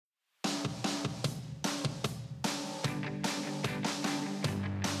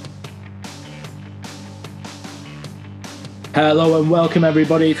Hello and welcome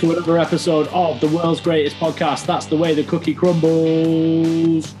everybody to another episode of the world's greatest podcast. That's the way the cookie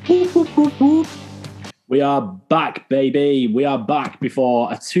crumbles. Whoop, whoop, whoop, whoop. We are back, baby. We are back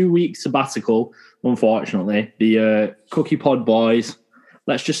before a 2-week sabbatical. Unfortunately, the Cookie Pod boys,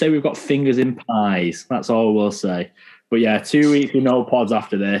 let's just say we've got fingers in pies. That's all we'll say. But yeah, 2 weeks with no pods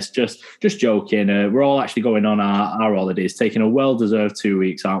after this. Just joking. We're all actually going on our holidays, taking a well-deserved 2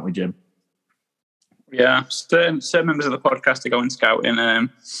 weeks, aren't we, Jim? Yeah, certain members of the podcast are going scouting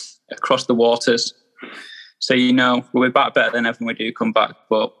across the waters. So, we'll be back better than ever when we do come back.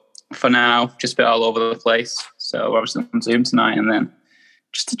 But for now, just a bit all over the place. So, obviously on Zoom tonight and then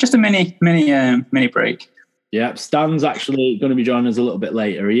just a mini break. Yeah, Stan's actually going to be joining us a little bit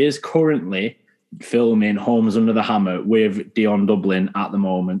later. He is currently filming Homes Under the Hammer with Dion Dublin at the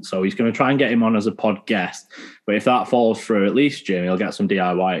moment. So he's going to try and get him on as a pod guest. But if that falls through, at least, Jim, he'll get some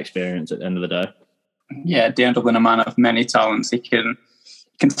DIY experience at the end of the day. Yeah, Dion Dublin, a man of many talents. He can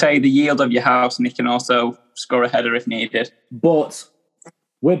tell you the yield of your house and he can also score a header if needed. But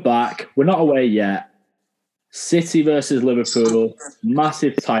we're back. We're not away yet. City versus Liverpool.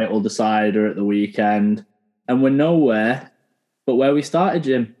 Massive title decider at the weekend. And we're nowhere but where we started,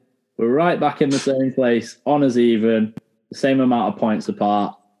 Jim. We're right back in the same place, honours even, the same amount of points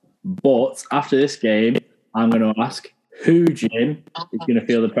apart. But after this game, I'm going to ask, who, Jim, is going to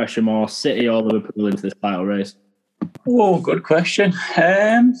feel the pressure more, City or Liverpool, into this title race? Oh, good question.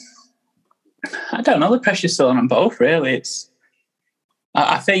 I don't know. The pressure's still on them both, really.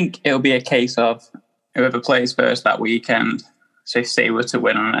 I think it'll be a case of whoever plays first that weekend. So if City were to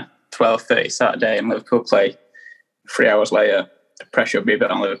win on a 12:30 Saturday and Liverpool play 3 hours later, the pressure will be a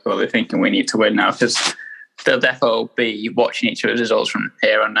bit on Liverpool. They're thinking we need to win now because they'll definitely be watching each other's results from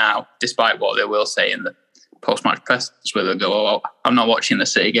here on now, despite what they will say in the post-match press where they'll go, oh, I'm not watching the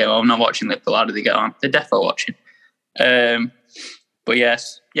City game, I'm not watching Liverpool, how do they get on? They're definitely watching. But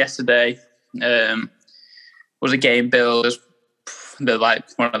yes, yesterday was a game billed as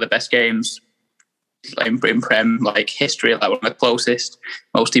one of the best games in Prem history, one of the closest,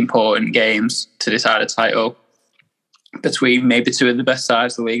 most important games to decide a title between maybe two of the best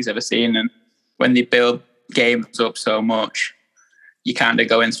sides the league's ever seen. And when they build games up so much, you kind of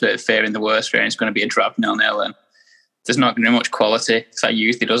go into it fearing the worst, and it's going to be a drab 0-0, and there's not going to be much quality, because that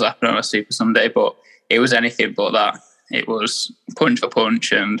usually does happen on a Super Sunday, but it was anything but that. It was punch for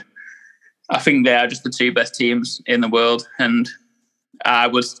punch, and I think they are just the two best teams in the world, and I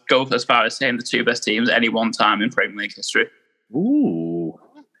would go as far as saying the two best teams at any one time in Premier League history. Ooh,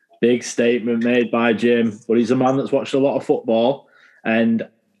 big statement made by Jim, but he's a man that's watched a lot of football, and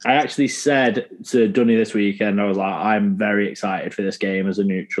I actually said to Dunny this weekend, I was like, I'm very excited for this game as a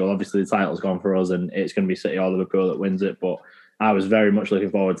neutral. Obviously, the title's gone for us and it's going to be City or Liverpool that wins it, but I was very much looking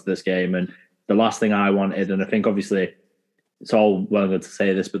forward to this game. And the last thing I wanted, and I think obviously it's all well good to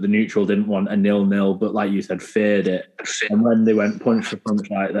say this, but the neutral didn't want a 0-0, but like you said, feared it. And when they went punch for punch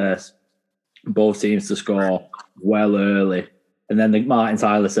like this, both teams to score well early. And then Martin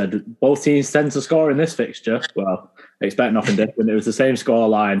Tyler said, both teams tend to score in this fixture. Well, expect nothing different. It was the same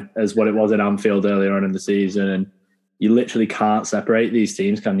scoreline as what it was in Anfield earlier on in the season. And you literally can't separate these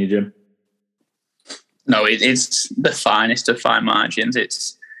teams, can you, Jim? No, it's the finest of fine margins.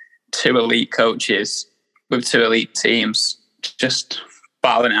 It's two elite coaches with two elite teams just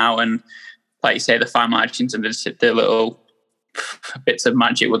battling out. And like you say, the fine margins and the little bits of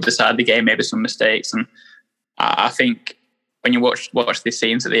magic will decide the game, maybe some mistakes. And I think when you watch these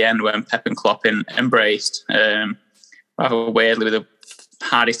scenes at the end when Pep and Klopp embraced, rather weirdly with the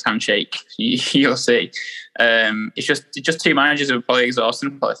hardest handshake you'll see, it's just two managers who are probably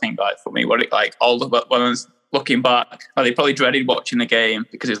exhausting. But I think for me, when I was looking back, they probably dreaded watching the game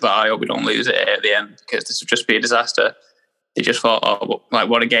because it's like, I hope we don't lose it at the end because this would just be a disaster. They just thought, oh,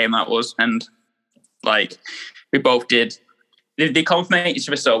 what a game that was, and we both did. They complement each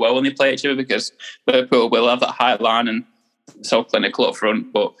other so well when they play each other because Liverpool will have that high line and so clinical up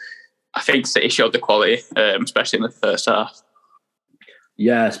front, but I think City showed the quality, especially in the first half.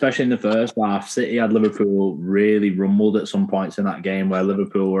 Yeah, especially in the first half. City had Liverpool really rumbled at some points in that game where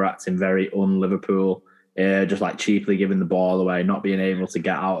Liverpool were acting very un-Liverpool, just cheaply giving the ball away, not being able to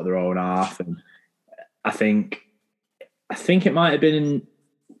get out of their own half. And I think it might have been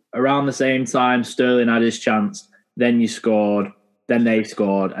around the same time Sterling had his chance, then you scored, then they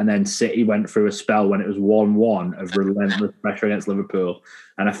scored, and then City went through a spell when it was 1-1 of relentless pressure against Liverpool.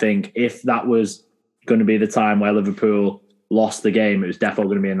 And I think if that was going to be the time where Liverpool lost the game, it was definitely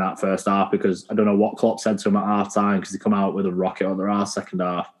going to be in that first half, because I don't know what Klopp said to them at half time, because they come out with a rocket on their ass second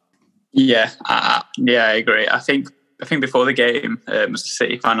half. Yeah, I agree. I think before the game, as a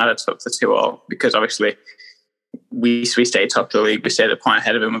City fan, I'd have took the 2-2 because obviously we stayed top of the league. We stayed a point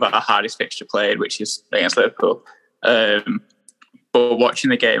ahead of them with our hardest fixture played, which is against Liverpool. But watching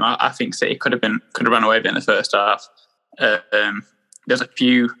the game, I think City could have run away with it in the first half. There's a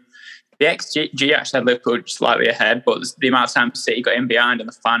few. The XG actually had Liverpool slightly ahead, but the amount of time City got in behind and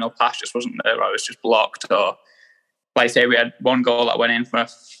the final pass just wasn't there. Or it was just blocked. Or, like I say, we had one goal that went in from, I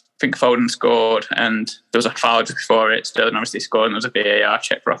think Foden scored, and there was a foul just before it. Sterling obviously scored, and there was a VAR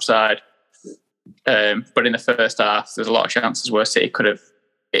check for offside. But in the first half, there's a lot of chances where City could have,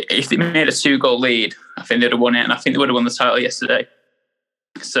 if they made a 2-goal lead, I think they'd have won it, and I think they would have won the title yesterday.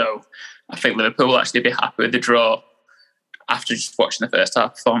 So I think Liverpool will actually be happy with the draw after just watching the first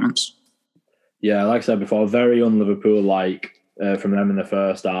half performance. Yeah, like I said before, very un-Liverpool-like from them in the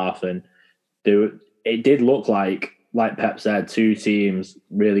first half, and it did look like Pep said, two teams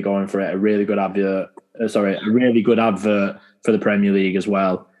really going for it. A really good advert for the Premier League as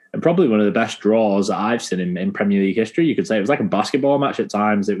well, and probably one of the best draws that I've seen in Premier League history. You could say it was like a basketball match at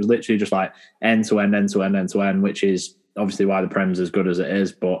times. It was literally just like end to end, which is obviously why the Prem's as good as it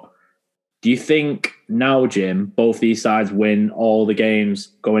is. But do you think now, Jim, both these sides win all the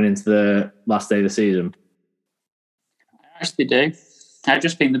games going into the last day of the season? I actually do. I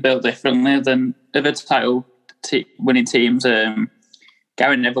just think they build differently than other title winning teams.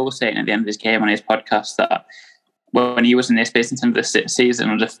 Gary Neville was saying at the end of his game on his podcast that when he was in this business in the season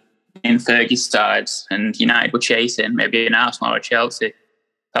in Fergie's sides and United were chasing, maybe an Arsenal or a Chelsea,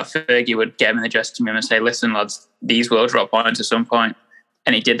 that Fergie would get him in the dressing room and say, "Listen, lads, these will drop points at some point."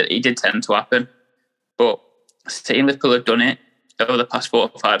 And he did tend to happen. But City and Liverpool have done it over the past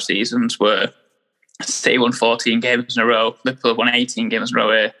 4 or 5 seasons where City won 14 games in a row, Liverpool have won 18 games in a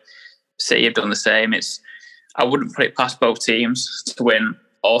row here. City have done the same. I wouldn't put it past both teams to win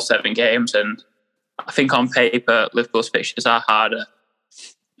all 7 games. And I think on paper, Liverpool's fixtures are harder.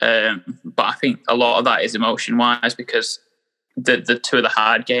 But I think a lot of that is emotion-wise because the two of the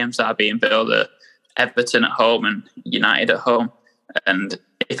hard games that are being billed are Everton at home and United at home. And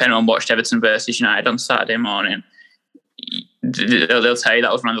if anyone watched Everton versus United on Saturday morning, they'll tell you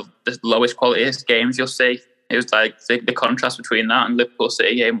that was one of the lowest quality games you'll see. It was like the contrast between that and Liverpool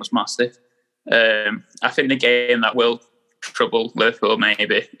City game was massive. I think the game that will trouble Liverpool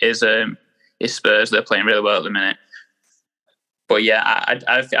maybe is Spurs. They're playing really well at the minute. But yeah,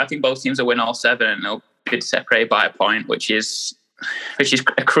 I think both teams will win all 7 and they'll be separated by a point, which is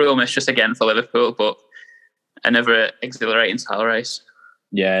a cruel mistress again for Liverpool, but another exhilarating title race.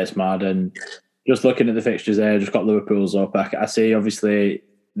 Yeah, it's mad. And just looking at the fixtures there, just got Liverpool's up. I see obviously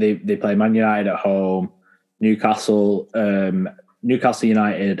they play Man United at home, Newcastle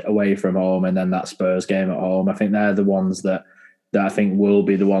United away from home, and then that Spurs game at home. I think they're the ones that I think will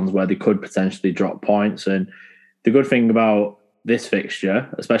be the ones where they could potentially drop points. And the good thing about this fixture,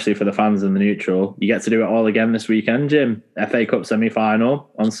 especially for the fans in the neutral, you get to do it all again this weekend, Jim. FA Cup semi-final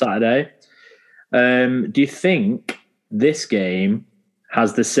on Saturday. Do you think this game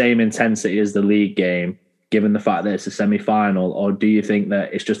has the same intensity as the league game, given the fact that it's a semi-final, or do you think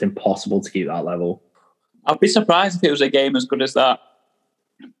that it's just impossible to keep that level? I'd be surprised if it was a game as good as that.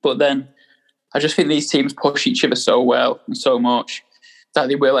 But then I just think these teams push each other so well and so much that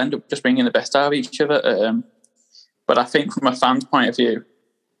they will end up just bringing the best out of each other. But I think from a fan's point of view,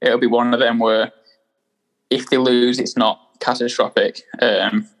 it'll be one of them where if they lose, it's not catastrophic. I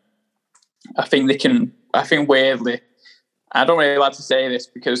think weirdly, I don't really like to say this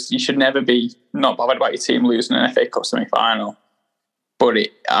because you should never be not bothered about your team losing an FA Cup semi-final. But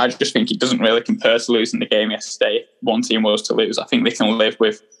I just think it doesn't really compare to losing the game yesterday. If one team was to lose, I think they can live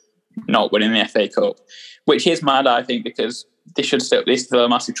with not winning the FA Cup, which is mad, I think, because this is still a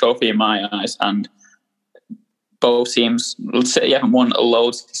massive trophy in my eyes. And both teams, City haven't won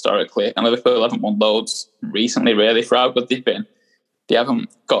loads historically, and Liverpool haven't won loads recently, really, for how good they've been. They haven't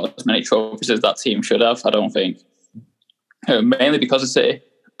got as many trophies as that team should have, I don't think. Mainly because of City.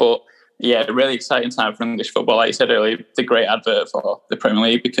 But yeah, a really exciting time for English football. Like you said earlier, it's a great advert for the Premier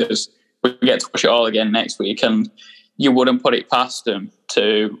League because we get to watch it all again next week, and you wouldn't put it past them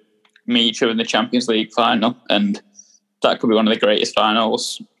to meet each other in the Champions League final, and that could be one of the greatest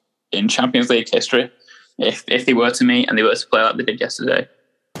finals in Champions League history if they were to meet and they were to play like they did yesterday.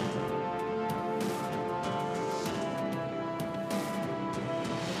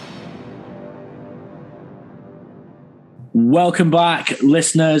 Welcome back,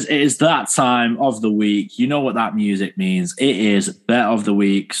 listeners. It is that time of the week. You know what that music means. It is Bet of the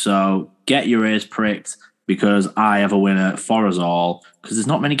Week. So get your ears pricked because I have a winner for us all because there's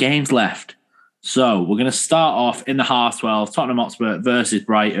not many games left. So we're going to start off in the half 12, Tottenham Hotspur versus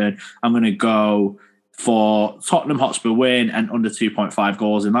Brighton. I'm going to go for Tottenham Hotspur win and under 2.5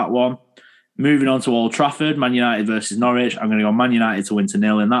 goals in that one. Moving on to Old Trafford, Man United versus Norwich. I'm going to go Man United to win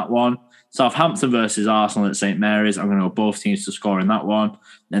 2-0 in that one. Southampton versus Arsenal at St Mary's. I'm going to go both teams to score in that one.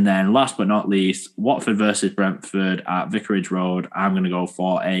 And then last but not least, Watford versus Brentford at Vicarage Road. I'm going to go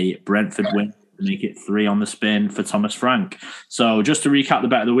for a Brentford win to make it 3 on the spin for Thomas Frank. So just to recap the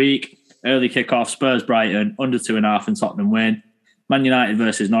bet of the week, early kickoff, Spurs Brighton, under 2.5 and Tottenham win. Man United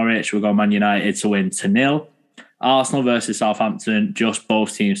versus Norwich, we'll go Man United to win 2-0. Arsenal versus Southampton, just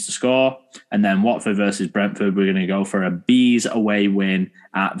both teams to score. And then Watford versus Brentford, we're going to go for a Bees away win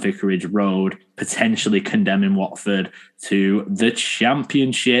at Vicarage Road, potentially condemning Watford to the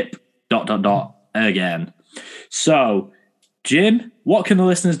Championship, ... again. So, Jim, what can the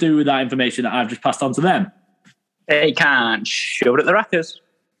listeners do with that information that I've just passed on to them? They can shove it at the Rackers.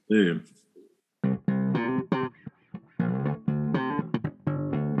 Boom.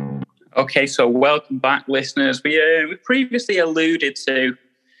 Okay, so welcome back, listeners. We previously alluded to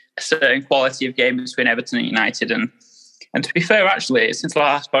a certain quality of game between Everton and United, and to be fair, actually, since the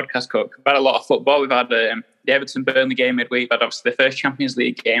last podcast, Cook, we've had a lot of football. We've had the Everton-Burnley game midweek, but obviously the first Champions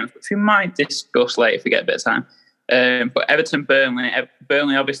League games, which we might discuss later if we get a bit of time. But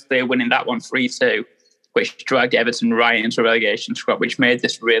Everton-Burnley obviously winning that one 3-2, which dragged Everton right into a relegation squad, which made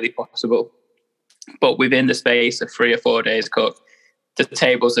this really possible. But within the space of 3 or 4 days, Cook, the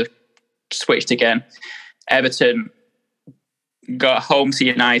tables have switched again. Everton got home to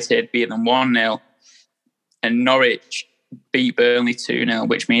United, beat them 1-0, and Norwich beat Burnley 2-0,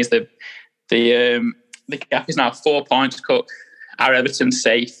 which means the gap is now 4 points. Cook, are Everton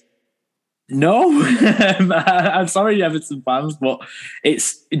safe? No, I'm sorry, Everton fans, but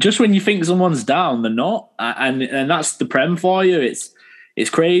it's just when you think someone's down, they're not, and that's the Prem for you. It's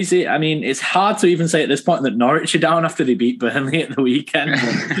crazy. I mean, it's hard to even say at this point that Norwich are down after they beat Burnley at the weekend.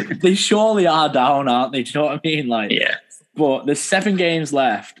 They surely are down, aren't they? Do you know what I mean? Yeah. But there's 7 games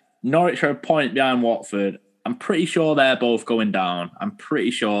left. Norwich are a point behind Watford. I'm pretty sure they're both going down. I'm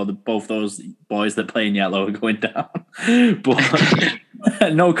pretty sure that both those boys that play in yellow are going down.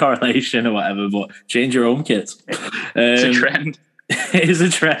 But no correlation or whatever, but change your own kits. It's a trend. It is a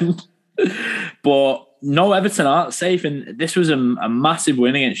trend. But no, Everton aren't safe, and this was a massive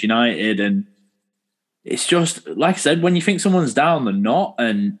win against United, and it's just, like I said, when you think someone's down, they're not,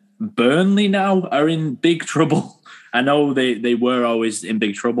 and Burnley now are in big trouble. I know they were always in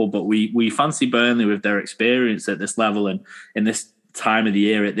big trouble, but we fancy Burnley with their experience at this level and in this time of the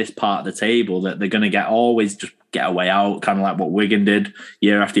year at this part of the table that they're going to always get a way out, kind of like what Wigan did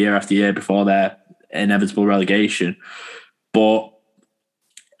year after year after year before their inevitable relegation. But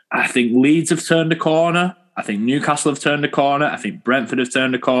I think Leeds have turned a corner. I think Newcastle have turned a corner. I think Brentford have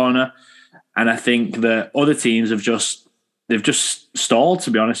turned a corner. And I think that other teams have just stalled,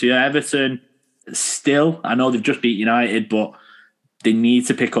 to be honest with you. Everton still, I know they've just beat United, but they need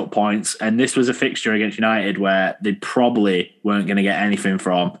to pick up points. And this was a fixture against United where they probably weren't going to get anything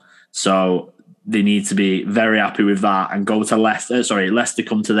from. So they need to be very happy with that and go to Leicester. Leicester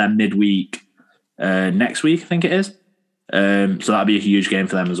come to them midweek next week, I think it is. So that'd be a huge game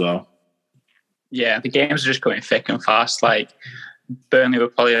for them as well. Yeah, the games are just going thick and fast. Like Burnley were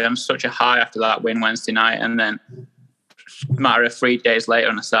probably on such a high after that win Wednesday night, and then a matter of 3 days later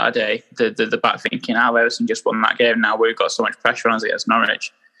on a Saturday, the back thinking, Everton just won that game. Now we've got so much pressure on us against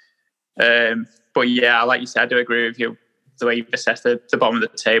Norwich. But yeah, like you said, I do agree with you. The way you've assessed the bottom of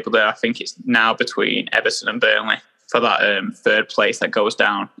the table there, I think it's now between Everton and Burnley for that third place that goes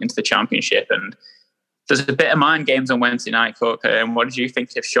down into the Championship. And there's a bit of mind games on Wednesday night, Cook. What did you think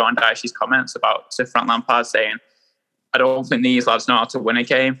of Sean Dyche's comments about Sir Frank Lampard saying, I don't think these lads know how to win a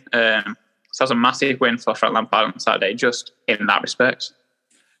game? So that's a massive win for Frank Lampard on Saturday, just in that respect.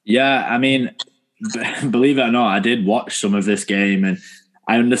 Yeah, I mean, believe it or not, I did watch some of this game and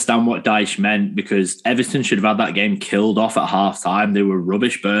I understand what Dyche meant, because Everton should have had that game killed off at half-time. They were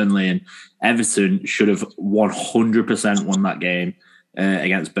rubbish, Burnley, and Everton should have 100% won that game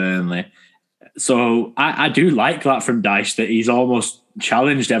against Burnley. So I do like that from Dyche, that he's almost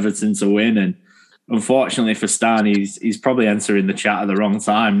challenged Everton to win. And unfortunately for Stan, he's probably entering the chat at the wrong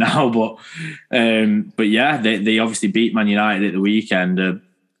time now. But yeah, they obviously beat Man United at the weekend.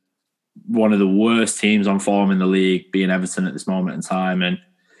 One of the worst teams on form in the league, being Everton at this moment in time. And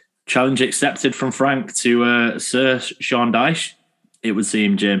challenge accepted from Frank to Sir Sean Dyche, it would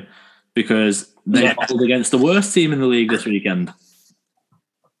seem, Jim, because they fought against the worst team in the league this weekend.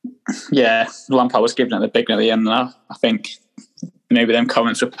 Yeah, Lampard was giving it the big at the end. I think maybe them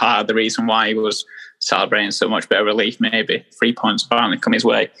comments were part of the reason why he was celebrating so much. Bit of relief, maybe 3 points finally come his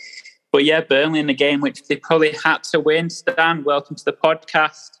way. But yeah, Burnley in the game which they probably had to win. Stan, welcome to the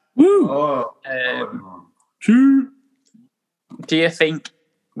podcast. Woo! Do you think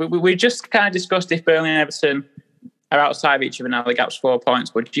we just kind of discussed if Burnley and Everton are outside of each other now, the gap's 4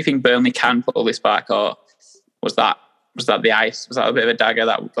 points. But do you think Burnley can pull this back, or was that the ice? Was that a bit of a dagger,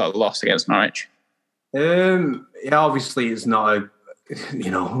 that loss against Norwich? Obviously it's not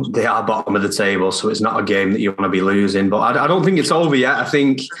they are bottom of the table, so it's not a game that you want to be losing. But I don't think it's over yet. I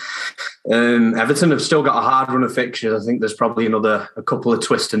think Everton have still got a hard run of fixtures. I think there's probably a couple of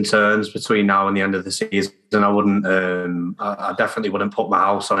twists and turns between now and the end of the season. I definitely wouldn't put my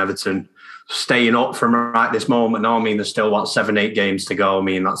house on Everton staying up from right this moment. No, I mean, there's still 7-8 games to go. I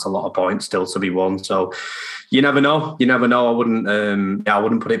mean, that's a lot of points still to be won. So you never know. I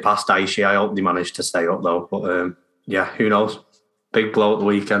wouldn't put it past Dicey. I hope they manage to stay up though. But who knows? Big blow at the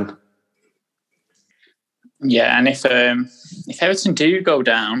weekend. Yeah, and if Everton do go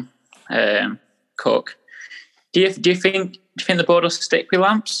down, Cook, do you think the board will stick with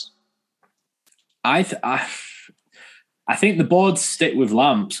Lamps? I think the board stick with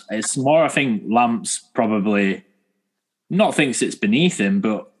Lamps. It's more, I think Lamps probably not thinks it's beneath him,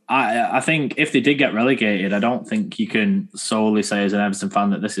 but I think if they did get relegated, I don't think you can solely say as an Everton fan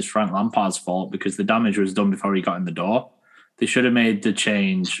that this is Frank Lampard's fault, because the damage was done before he got in the door. They should have made the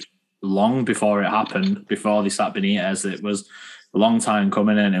change long before it happened, before they sat Benitez. It was a long time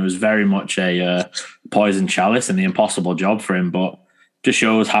coming in. It was very much a poison chalice and the impossible job for him, but just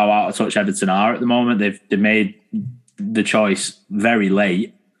shows how out of touch Everton are at the moment. They've made the choice very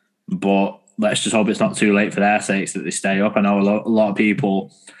late, but let's just hope it's not too late for their sakes that they stay up. I know a lot of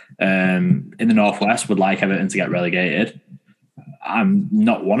people in the Northwest would like Everton to get relegated. I'm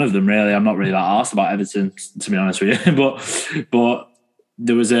not one of them, really. I'm not really that arsed about Everton, to be honest with you. But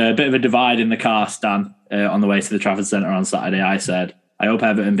there was a bit of a divide in the car, Stan, on the way to the Trafford Centre on Saturday. I said, I hope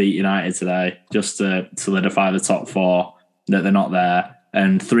Everton beat United today, just to solidify the top four, that they're not there.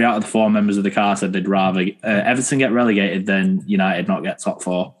 And 3 out of the 4 members of the car said they'd rather Everton get relegated than United not get top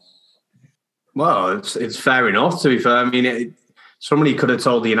 4. Well, it's fair enough, to be fair. I mean, somebody could have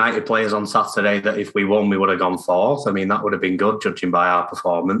told the United players on Saturday that if we won, we would have gone 4th. I mean, that would have been good, judging by our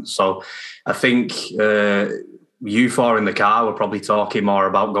performance. So I think you 4 in the car were probably talking more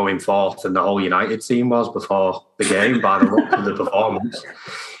about going 4th than the whole United team was before the game, by the look of the performance.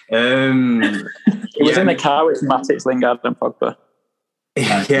 It was in the car with Matic, Lingard and Pogba.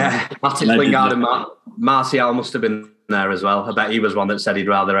 Yeah, Matic, Lingard and Martial must have been there as well. I bet he was one that said he'd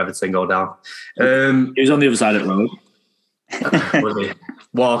rather Everton go down. He was on the other side of the road. Was he?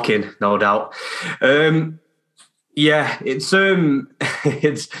 Walking, no doubt. It's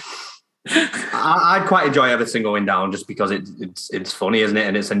I quite enjoy Everton going down just because it's funny, isn't it?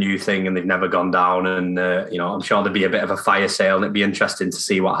 And it's a new thing, and they've never gone down. And I'm sure there'd be a bit of a fire sale, and it'd be interesting to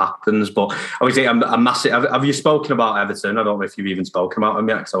see what happens. But obviously, I'm massive. Have you spoken about Everton? I don't know if you've even spoken about them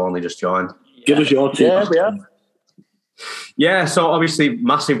yet, because I've only just joined. Give us your team. Yeah, we have. Yeah, so obviously,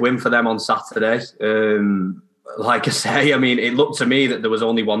 massive win for them on Saturday. Like I say, I mean, it looked to me that there was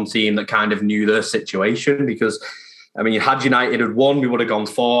only one team that kind of knew their situation, because, I mean, had United had won, we would have gone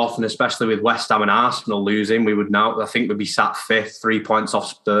 4th, and especially with West Ham and Arsenal losing, we would now, I think, we'd be sat 5th, 3 points off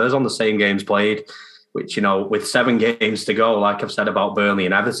Spurs on the same games played, which, with 7 games to go, like I've said about Burnley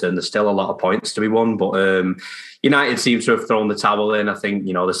and Everton, there's still a lot of points to be won. But United seems to have thrown the towel in. I think,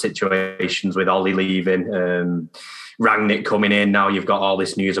 the situations with Ollie leaving, Rangnick coming in. Now you've got all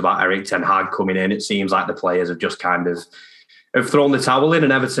this news about Erik ten Hag coming in. It seems like the players have just kind of have thrown the towel in,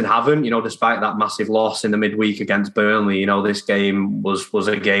 and Everton haven't. Despite that massive loss in the midweek against Burnley, this game was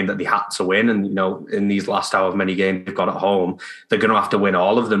a game that they had to win. And in these last however many games they've got at home, they're going to have to win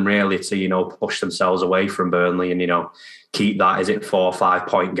all of them really to push themselves away from Burnley and keep that 4 or 5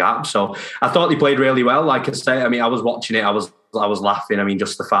 point gap. So I thought they played really well. Like I say, I mean, I was watching it, I was laughing. I mean,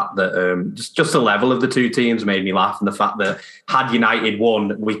 just the fact that just the level of the two teams made me laugh, and the fact that had United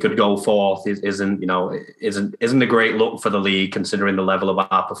won, we could go 4th isn't a great look for the league, considering the level of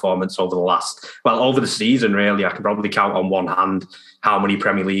our performance over the season. Really, I can probably count on one hand how many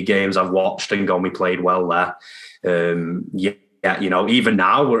Premier League games I've watched and gone, we played well there. Yeah, even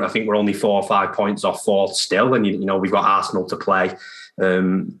now I think we're only 4 or 5 points off 4th still, and we've got Arsenal to play.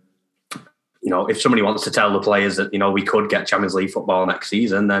 If somebody wants to tell the players that, we could get Champions League football next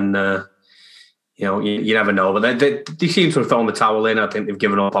season, then, you never know. But they seem to have thrown the towel in. I think they've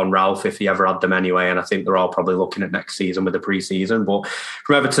given up on Ralph if he ever had them anyway. And I think they're all probably looking at next season with the pre-season. But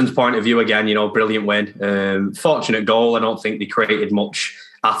from Everton's point of view, again, brilliant win. Fortunate goal. I don't think they created much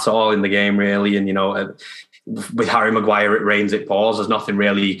at all in the game, really. And, with Harry Maguire, it rains, it pours. There's nothing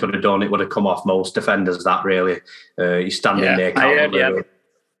really he could have done. It would have come off most defenders, that really. He's standing there.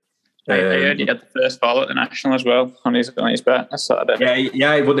 I heard he had the first ball at the National as well on his bet. That's Saturday.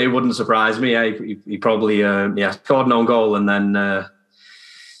 It wouldn't surprise me. Yeah, he probably scored an own goal, and then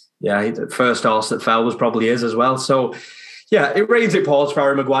the first horse that fell was probably his as well. So, yeah, it rains, it pours for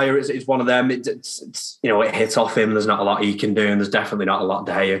Harry Maguire. It's one of them. It's it hits off him. There's not a lot he can do, and there's definitely not a lot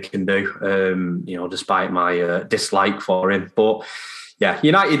De Gea can do. Despite my dislike for him, but yeah,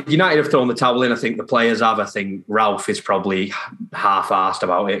 United have thrown the towel in. I think the players have. I think Ralph is probably half-arsed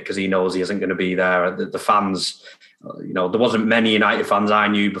about it because he knows he isn't going to be there. The fans, there wasn't many United fans I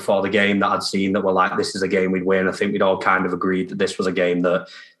knew before the game that I'd seen that were like, "This is a game we'd win." I think we'd all kind of agreed that this was a game that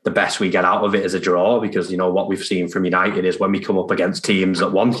the best we get out of it is a draw, because what we've seen from United is when we come up against teams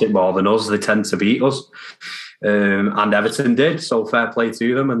that want it more than us, they tend to beat us. And Everton did, so fair play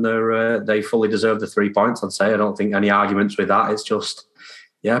to them, and they fully deserve the 3 points, I'd say. I don't think any arguments with that. It's just,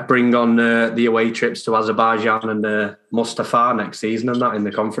 bring on the away trips to Azerbaijan and Mustafa next season and that in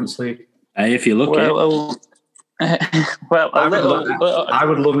the Conference League. Hey, if you look I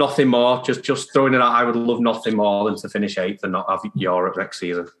would love nothing more. Just throwing it out, I would love nothing more than to finish 8th and not have Europe next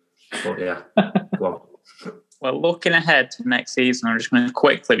season. But yeah, go on. Well, looking ahead to next season, I'm just going to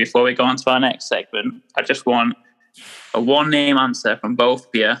quickly, before we go on to our next segment, I just want a one-name answer from both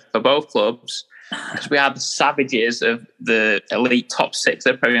of you for both clubs. Because we have the savages of the elite top 6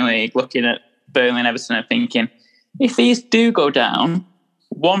 of the Premier League looking at Burnley and Everton and thinking, if these do go down,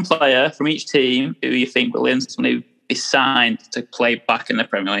 one player from each team who you think will instantly be signed to play back in the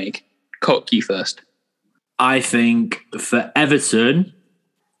Premier League. Cook, you first. I think for Everton,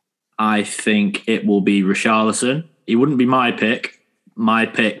 I think it will be Richarlison. He wouldn't be my pick. My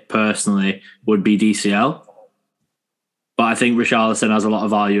pick personally would be DCL. But I think Richarlison has a lot of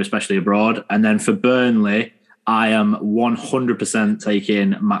value, especially abroad. And then for Burnley, I am 100%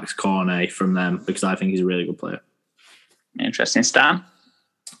 taking Max Cornet from them because I think he's a really good player. Interesting. Stan?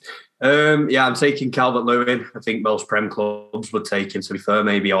 I'm taking Calvert-Lewin. I think most Prem clubs would take him, to be fair.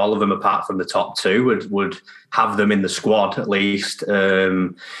 Maybe all of them, apart from the top 2, would have them in the squad at least.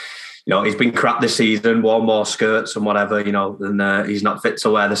 He's been crap this season, wore more skirts and whatever, and he's not fit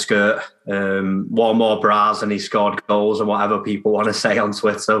to wear the skirt. Wore more bras and he scored goals and whatever people want to say on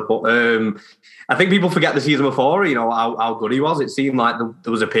Twitter. But I think people forget the season before, how good he was. It seemed like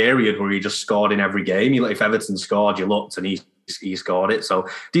there was a period where he just scored in every game. If Everton scored, you looked and he scored it. So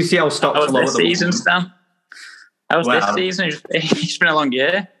DCL stocks low at the season, Stan. How was this season? It's been a long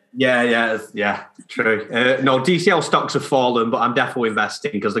year. Yeah, true. No, DCL stocks have fallen, but I'm definitely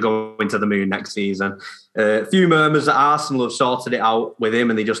investing because they're going to the moon next season. A few murmurs that Arsenal have sorted it out with him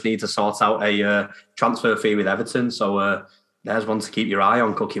and they just need to sort out a transfer fee with Everton. So there's one to keep your eye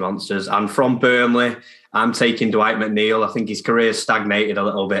on, Cookie Monsters. And from Burnley, I'm taking Dwight McNeil. I think his career's stagnated a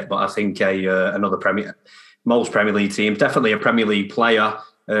little bit, but I think another most Premier League teams, definitely a Premier League player.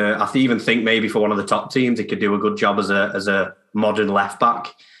 I even think maybe for one of the top teams, he could do a good job as a modern left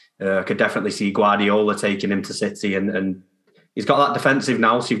back. I could definitely see Guardiola taking him to City, and he's got that defensive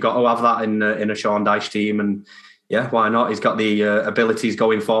now, so you've got to have that in a Sean Dyche team. And yeah, why not? He's got the abilities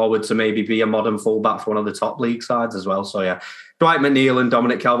going forward to maybe be a modern fullback for one of the top league sides as well. So yeah, Dwight McNeil and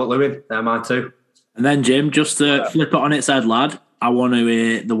Dominic Calvert-Lewin, they're my 2. And then Jim, just to flip it on its head, lad, I want to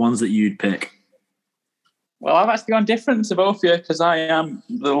hear the ones that you'd pick. Well, I've actually gone different to both of you because I am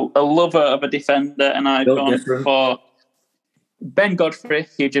a lover of a defender, and I've gone for Ben Godfrey.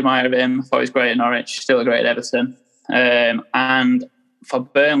 Huge admirer of him. Thought he was great at Norwich, still a great at Everton. And for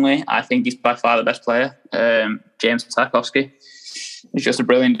Burnley, I think he's by far the best player. James Tarkowski. He's just a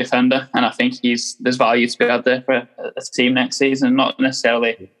brilliant defender, and I think there's value to be had there for a team next season. Not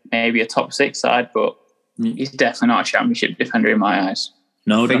necessarily maybe a top 6 side, but he's definitely not a championship defender in my eyes.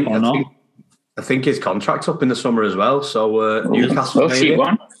 No, definitely not. I think his contract's up in the summer as well. So Newcastle, maybe.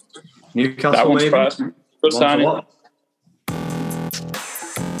 Newcastle, that maybe. Surprised me. Good signing.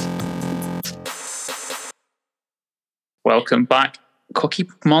 Welcome back, Cookie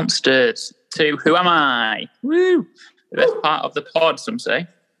Monsters, to Who Am I? Woo! The best part of the pod, some say.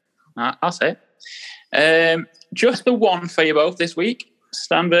 I'll say it. Just the one for you both this week.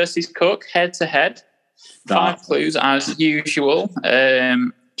 Stan versus Cook, head to head. 5 clues as usual.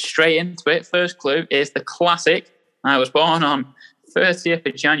 Straight into it. First clue is the classic. I was born on 30th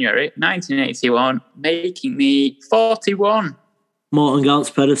of January 1981, making me 41. Morten Gals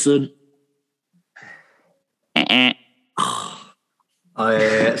Pedersen.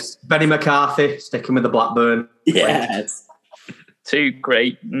 Benny McCarthy, sticking with the Blackburn. Yes. 2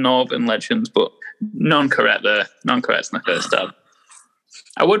 great Northern legends, but none correct there. None correct in the first stab.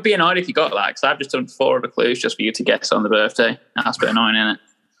 I would be annoyed if you got that, because I've just done 4 other clues just for you to guess on the birthday. That's a bit annoying, isn't it?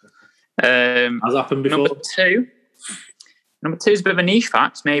 Has happened before. Number two is a bit of a niche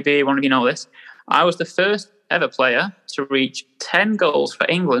fact. Maybe one of you know this. I was the first ever player to reach 10 goals for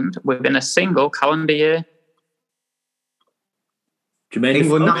England within a single calendar year. Jermaine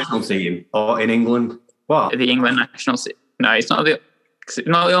England Defoe? national team or in England? What? The England national team. No, it's not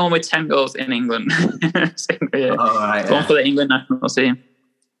not the only with 10 goals in England. Yeah. All right. One for the England national team.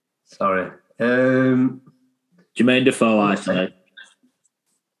 Sorry. Jermaine Defoe, I say.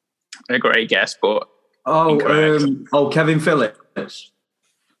 A great guess, but incorrect. Kevin Phillips.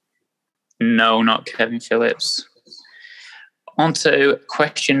 No, not Kevin Phillips. On to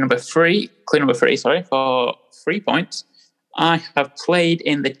question number 3. Clue number 3, sorry, for 3 points. I have played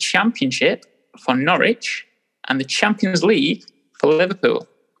in the Championship for Norwich and the Champions League for Liverpool.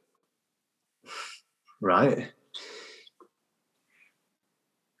 Right.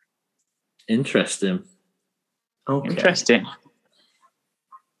 Interesting. Okay. Interesting.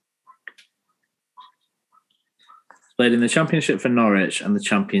 Played in the Championship for Norwich and the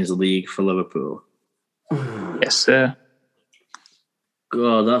Champions League for Liverpool. Yes, sir.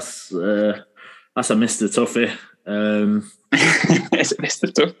 God, that's a Mr. Tuffy. It's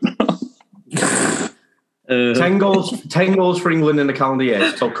Mr. Tuffy. 10 goals for England in the calendar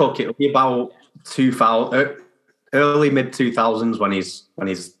year. So Cook, it'll be about 2000, early mid 2000s when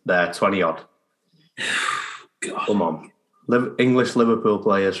he's there, 20 odd. God. Come on, English Liverpool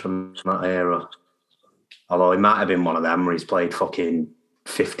players from that era. Although he might have been one of them where he's played fucking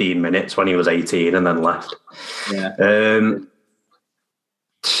 15 minutes when he was 18 and then left. Yeah.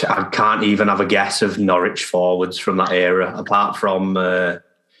 I can't even have a guess of Norwich forwards from that era, apart from Darren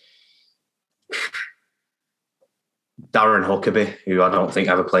Huckabee, who I don't think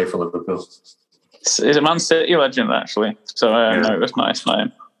ever played for Liverpool. He's a Man City legend, actually. So no, it was nice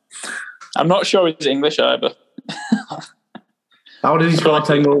name. I'm not sure he's English either. How did he score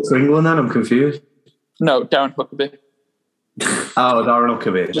 10 goals for England then? I'm confused. No, Darren Huckabee. Oh, Darren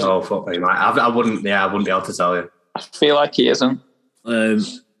Huckabee. Oh, fuck me. I wouldn't be able to tell you. I feel like he isn't. I'm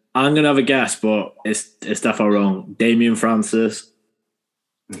going to have a guess, but it's definitely wrong. Damien Francis.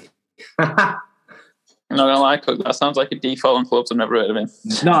 I'm not going to lie, Cook. That sounds like a default on clubs I've never heard of him.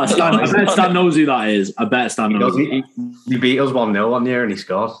 No, I bet Stan knows who that is. I bet Stan knows. He beat us 1-0 one year and he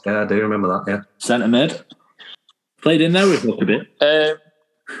scored. Yeah, I do remember that, yeah. Centre mid. Played in there with Huckabee.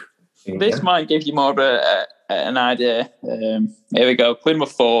 This might give you more of an idea. Here we go. Clue number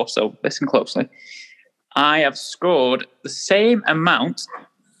 4, so listen closely. I have scored the same amount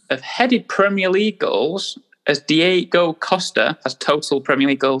of headed Premier League goals as Diego Costa has total Premier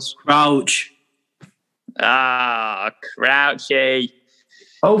League goals. Crouch. Ah, Crouchy.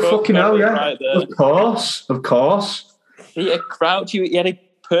 Oh, fucking hell, yeah. Right, of course. Yeah, Crouchy, he had a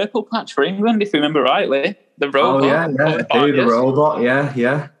purple patch for England, if you remember rightly. The robot. Oh, yeah. The robot,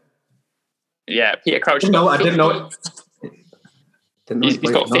 yeah. Yeah, Peter Crouch. No, I didn't know it. He's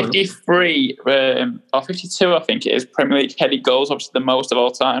got 53 or 52, I think it is, Premier League headed goals, obviously the most of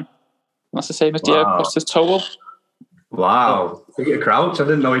all time. That's the same as Diego Costa's total. Wow. Peter Crouch, I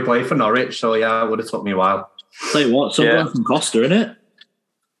didn't know he played for Norwich, so yeah, it would have took me a while. Say what? Some going from Costa, innit?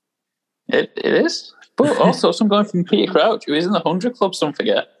 It is. But also some going from Peter Crouch, who is in the 100 club, some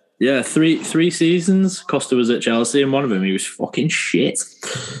forget. Yeah, three seasons. Costa was at Chelsea, and one of them he was fucking shit.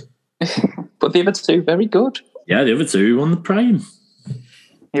 But the other two, very good. Yeah, the other two won the Prime.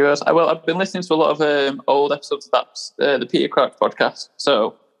 He was. Well, I've been listening to a lot of old episodes of that, the Peter Crouch podcast,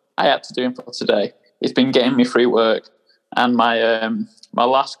 so I had to do him for today. He's been getting me free work, and my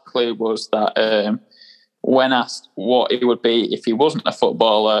last clue was that when asked what it would be if he wasn't a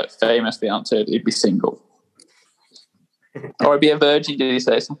footballer, famously answered he'd be single. Or he'd be a virgin, did he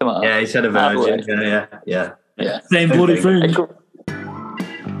say? Something like that. Yeah, he said a virgin. Yeah. Same bloody thing.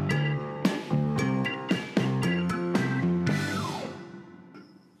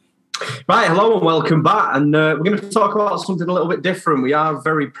 Right, hello and welcome back. And we're going to talk about something a little bit different. We are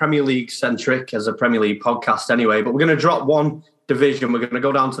very Premier League centric as a Premier League podcast anyway, but we're going to drop one division. We're going to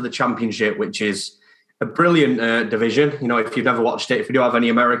go down to the Championship, which is a brilliant division. You know, if you've never watched it, if you do have any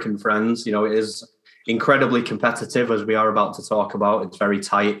American friends, you know, it is incredibly competitive, as we are about to talk about. It's very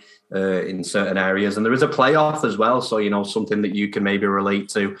tight in certain areas. And there is a playoff as well. So, you know, something that you can maybe relate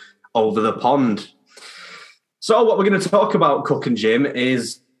to over the pond. So what we're going to talk about, Cook and Jim,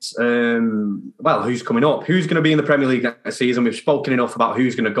 is who's coming up? Who's going to be in the Premier League next season? We've spoken enough about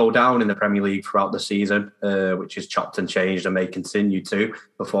who's going to go down in the Premier League throughout the season, which is chopped and changed and may continue to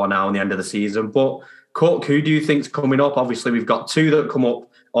before now and the end of the season. But Cook, who do you think's coming up? Obviously, we've got two that come up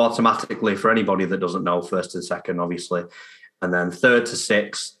automatically for anybody that doesn't know, first and second, obviously. And then third to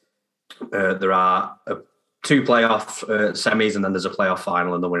sixth, there are two playoff semis, and then there's a playoff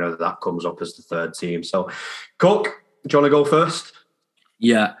final, and the winner of that comes up as the third team. So, Cook, do you want to go first?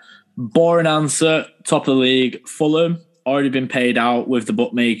 Yeah. Boring answer. Top of the league. Fulham. Already been paid out with the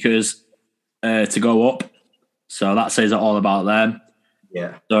bookmakers to go up. So that says it all about them.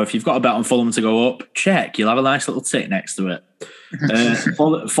 Yeah. So if you've got a bet on Fulham to go up, check. You'll have a nice little tick next to it.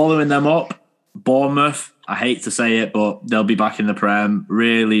 Following them up, Bournemouth. I hate to say it, but they'll be back in the Prem.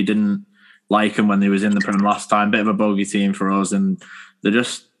 Really didn't like them when they was in the Prem last time. Bit of a bogey team for us, and they're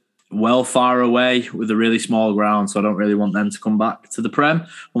just well far away with a really small ground. So I don't really want them to come back to the Prem,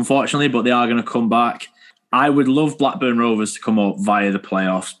 unfortunately. But they are going to come back. I would love Blackburn Rovers to come up via the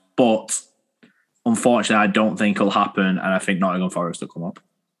playoffs, but unfortunately, I don't think it'll happen, and I think Nottingham Forest will come up.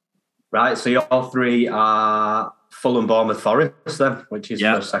 Right, so your three are Fulham, Bournemouth, Forest then, which is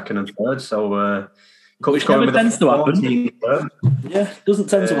first, second and third. So which never tends to happen. Yeah, doesn't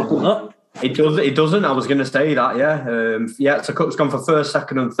tend to happen, that. It doesn't. I was going to say that, yeah. So Cook's gone for first,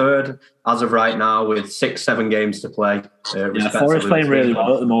 second and third as of right now with 6-7 games to play. Forest playing really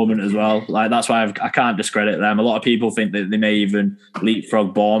well at the moment as well. Like that's why I can't discredit them. A lot of people think that they may even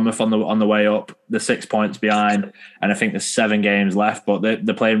leapfrog Bournemouth on the way up. They're 6 points behind, and I think there's 7 games left. But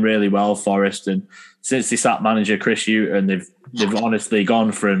they're playing really well, Forest. And since they sacked manager Chris Hughton, they've honestly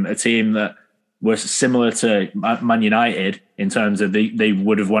gone from a team that was similar to Man United in terms of they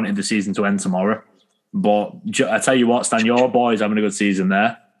would have wanted the season to end tomorrow. But I tell you what, Stan, your boy's having a good season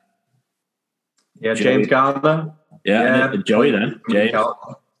there. Yeah, James Garner. Yeah. Joey then. James.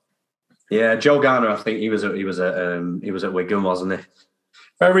 Yeah, Joe Garner. I think he was at Wigan, wasn't he?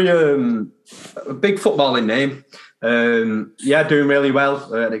 Very big footballing name. Doing really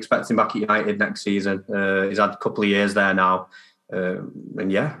well. Expecting back at United next season. He's had a couple of years there now.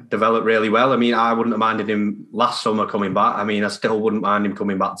 Developed really well. I mean, I wouldn't have minded him last summer coming back. I mean, I still wouldn't mind him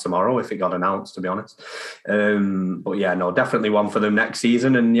coming back tomorrow if it got announced, to be honest. Definitely one for them next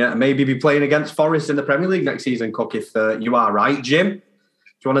season. And maybe be playing against Forest in the Premier League next season, Cook, if you are right. Jim, do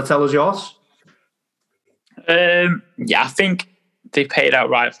you want to tell us yours? I think they paid out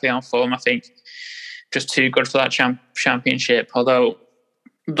rightfully on Fulham. I think just too good for that championship. Although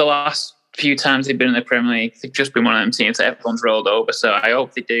the last few times they've been in the Premier League, they've just been one of them teams that everyone's rolled over. So I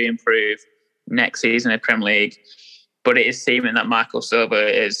hope they do improve next season in the Premier League. But it is seeming that Michael Silva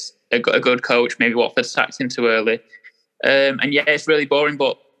is a good coach. Maybe Watford sacked him too early. It's really boring,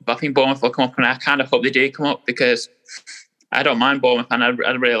 but I think Bournemouth will come up, and I kind of hope they do come up because I don't mind Bournemouth, and I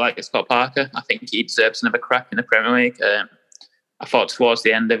really like Scott Parker. I think he deserves another crack in the Premier League. I thought towards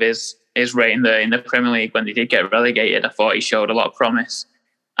the end of his reign there in the Premier League, when they did get relegated, I thought he showed a lot of promise.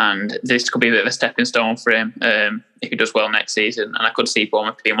 And this could be a bit of a stepping stone for him if he does well next season. And I could see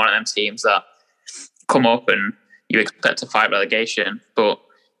Bournemouth being one of them teams that come up and you expect to fight relegation, but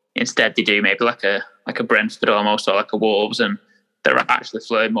instead they do maybe like a Brentford almost, or like a Wolves, and they're actually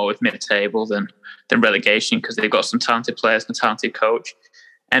flirting more with mid-table than relegation because they've got some talented players and a talented coach.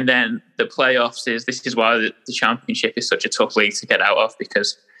 And then the playoffs this is why the Championship is such a tough league to get out of,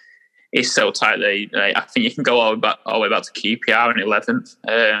 because it's so tight that I think you can go all the way back to QPR in 11th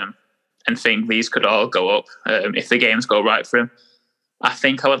and think these could all go up if the games go right for him. I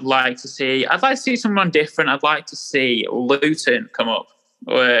think I'd like to see someone different. I'd like to see Luton come up.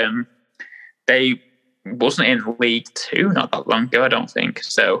 They wasn't in League 2 not that long ago, I don't think.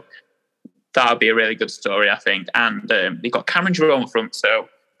 So that would be a really good story, I think. And they've got Cameron Jerome up front. So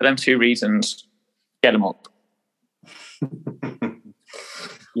for them two reasons, get them up.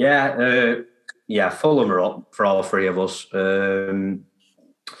 Fulham are up for all three of us.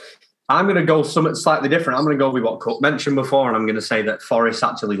 I'm going to go something slightly different. I'm going to go with what Cook mentioned before, and I'm going to say that Forest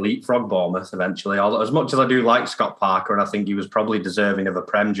actually leapfrog Bournemouth eventually. Although, as much as I do like Scott Parker, and I think he was probably deserving of a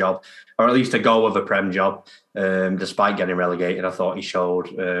Prem job, or at least a go of a Prem job, despite getting relegated, I thought he showed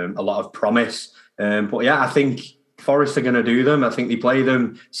a lot of promise. I think Forest are going to do them. I think they play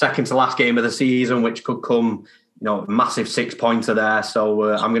them second to last game of the season, which could come, massive 6-pointer there.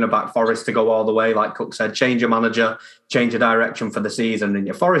 So I'm going to back Forest to go all the way. Like Cook said, change your manager, change your direction for the season.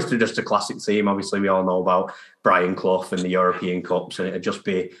 And Forest are just a classic team. Obviously, we all know about Brian Clough and the European Cups, and it'd just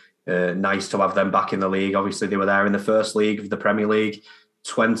be nice to have them back in the league. Obviously, they were there in the first league of the Premier League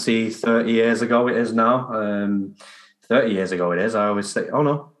 30 years ago it is now. 30 years ago it is. I always say,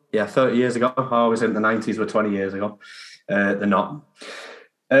 30 years ago. I always think the 90s were 20 years ago. They're not.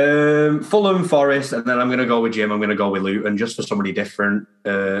 Fulham, Forest, and then I'm going to go with Jim. I'm going to go with Luton, just for somebody different,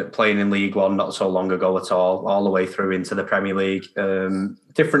 playing in League One not so long ago at all the way through into the Premier League.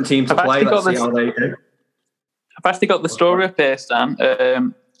 Different team to play. Let's see how they do. I've actually got the story up here, Stan.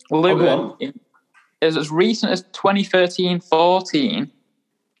 Luton, as recent as 2013-14,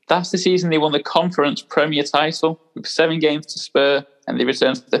 that's the season they won the Conference Premier title with 7 games to spare, and they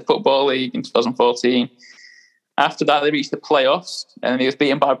returned to the Football League in 2014. After that, they reached the playoffs, and he was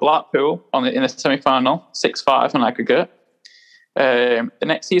beaten by Blackpool in the semi-final, 6-5 on aggregate. The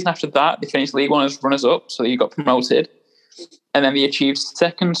next season after that, they finished League One as runners-up, so they got promoted. And then they achieved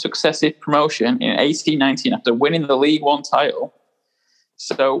second successive promotion in 18-19 after winning the League One title.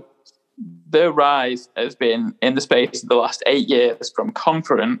 So their rise has been in the space of the last 8 years from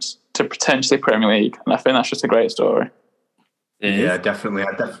conference to potentially Premier League. And I think that's just a great story. Yeah, definitely.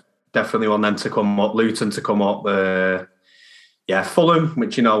 I definitely want them to come up, Luton to come up. Fulham,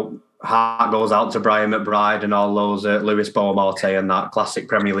 which, heart goes out to Brian McBride and all those Lewis Beaumont and that classic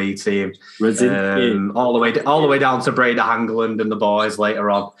Premier League team. All the way down to Breda Hangeland and the boys later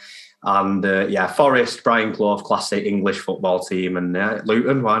on. And Forest, Brian Clough, classic English football team, and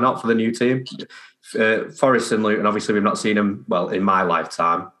Luton, why not for the new team? Forest and Luton, obviously we've not seen them, well, in my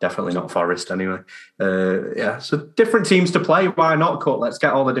lifetime, definitely not Forest anyway. So different teams to play, why not, Cut? Let's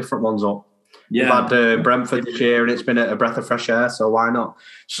get all the different ones up. Yeah. We've had Brentford this year and it's been a breath of fresh air, so why not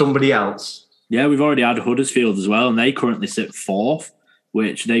somebody else? Yeah, we've already had Huddersfield as well, and they currently sit 4th,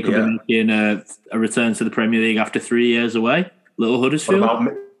 which they could be making a return to the Premier League after 3 years away. Little Huddersfield.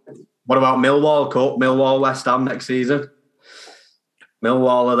 What about Millwall, Cup? Millwall, West Ham next season?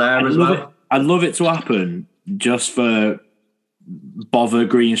 Millwall are there as well. I'd love it to happen just for bother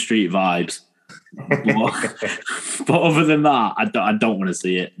Green Street vibes. But other than that, I don't want to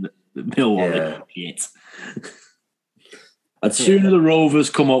see it. Millwall is shit. I'd sooner the Rovers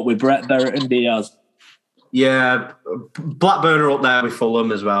come up with Brett Barrett and Diaz. Yeah, Blackburn are up there with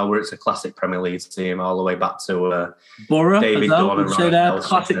Fulham as well, where it's a classic Premier League team all the way back to Borough. David Dunn and Ryan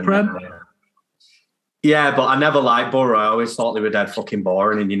classic Prem. Yeah, but I never liked Borough. I always thought they were dead fucking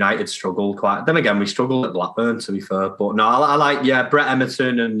boring, and United struggled quite. Then again, we struggled at Blackburn, to be fair. But no, I like Brett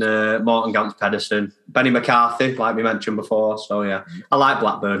Emerton and Morton Gantz Pedersen, Benny McCarthy, like we mentioned before. So yeah, I like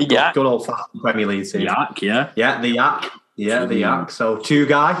Blackburn. Good old fashioned Premier League team. The Yak. So 2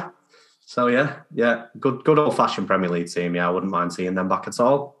 guy. So yeah, good old fashioned Premier League team. Yeah, I wouldn't mind seeing them back at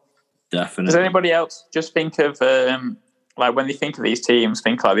all. Definitely. Does anybody else just think of like when they think of these teams,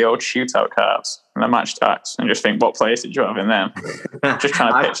 think like the old shootout cards and the match stacks, and just think what players did you have in them? Just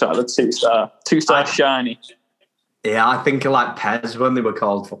trying to picture the 2-star shiny. Yeah, I think of like Pez when they were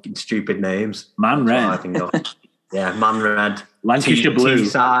called fucking stupid names. Man Red. I think of. Yeah, Man Red. Lancashire Blue.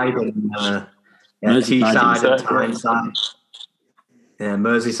 Teesside and Teesside and Tyneside. Yeah,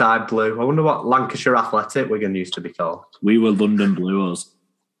 Merseyside Blue. I wonder what Lancashire Athletic Wigan used to be called. We were London Blues.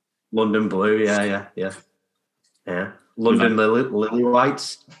 London Blue, yeah. London Lily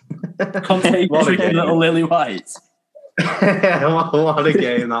Whites. What a game. Little Lily Whites. What a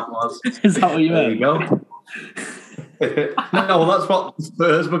game that was. Is that what you meant? There you go. No, that's what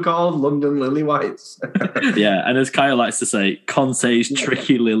Spurs were called, London Lily Whites. Yeah, and as Kyle likes to say, Conte's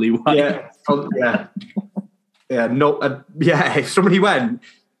tricky Lily White. If somebody went,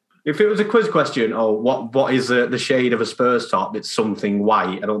 if it was a quiz question, what is the shade of a Spurs top? It's something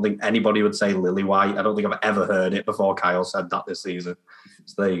white. I don't think anybody would say Lily White. I don't think I've ever heard it before Kyle said that this season.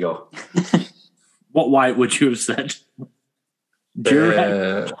 So there you go. What white would you have said?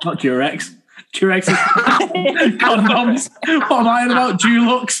 Durex? Not Durex. Durex is condoms. What am I on about?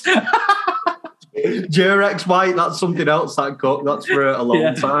 Dulux? Durex white, that's something else, that cut. That's for a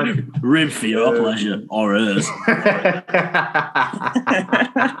long time. Rib for your pleasure, or hers.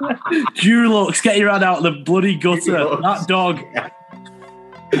 Dulux, get your hand out of the bloody gutter. That dog.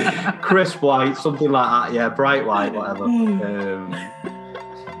 Crisp white, something like that, yeah. Bright white, whatever.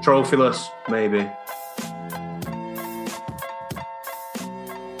 Trophylus, maybe.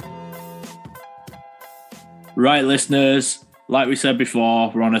 Right, listeners. Like we said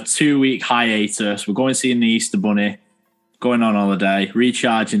before, we're on a 2-week hiatus. We're going seeing the Easter Bunny, going on holiday,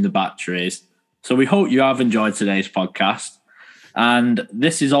 recharging the batteries. So we hope you have enjoyed today's podcast. And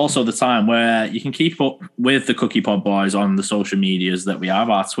this is also the time where you can keep up with the Cookie Pod Boys on the social medias that we have,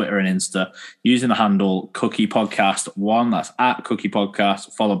 our Twitter and Insta, using the handle Cookie Podcast 1. That's at Cookie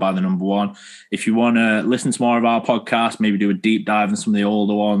Podcast, followed by the number 1. If you want to listen to more of our podcast, maybe do a deep dive in some of the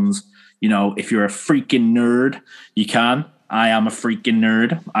older ones, if you're a freaking nerd, you can. I am a freaking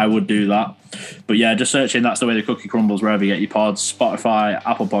nerd. I would do that. But yeah, just searching That's the Way the Cookie Crumbles wherever you get your pods, Spotify,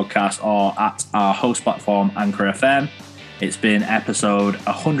 Apple Podcasts, or at our host platform, Anchor FM. It's been episode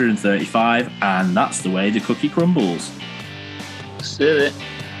 135, and that's the way the cookie crumbles. See it.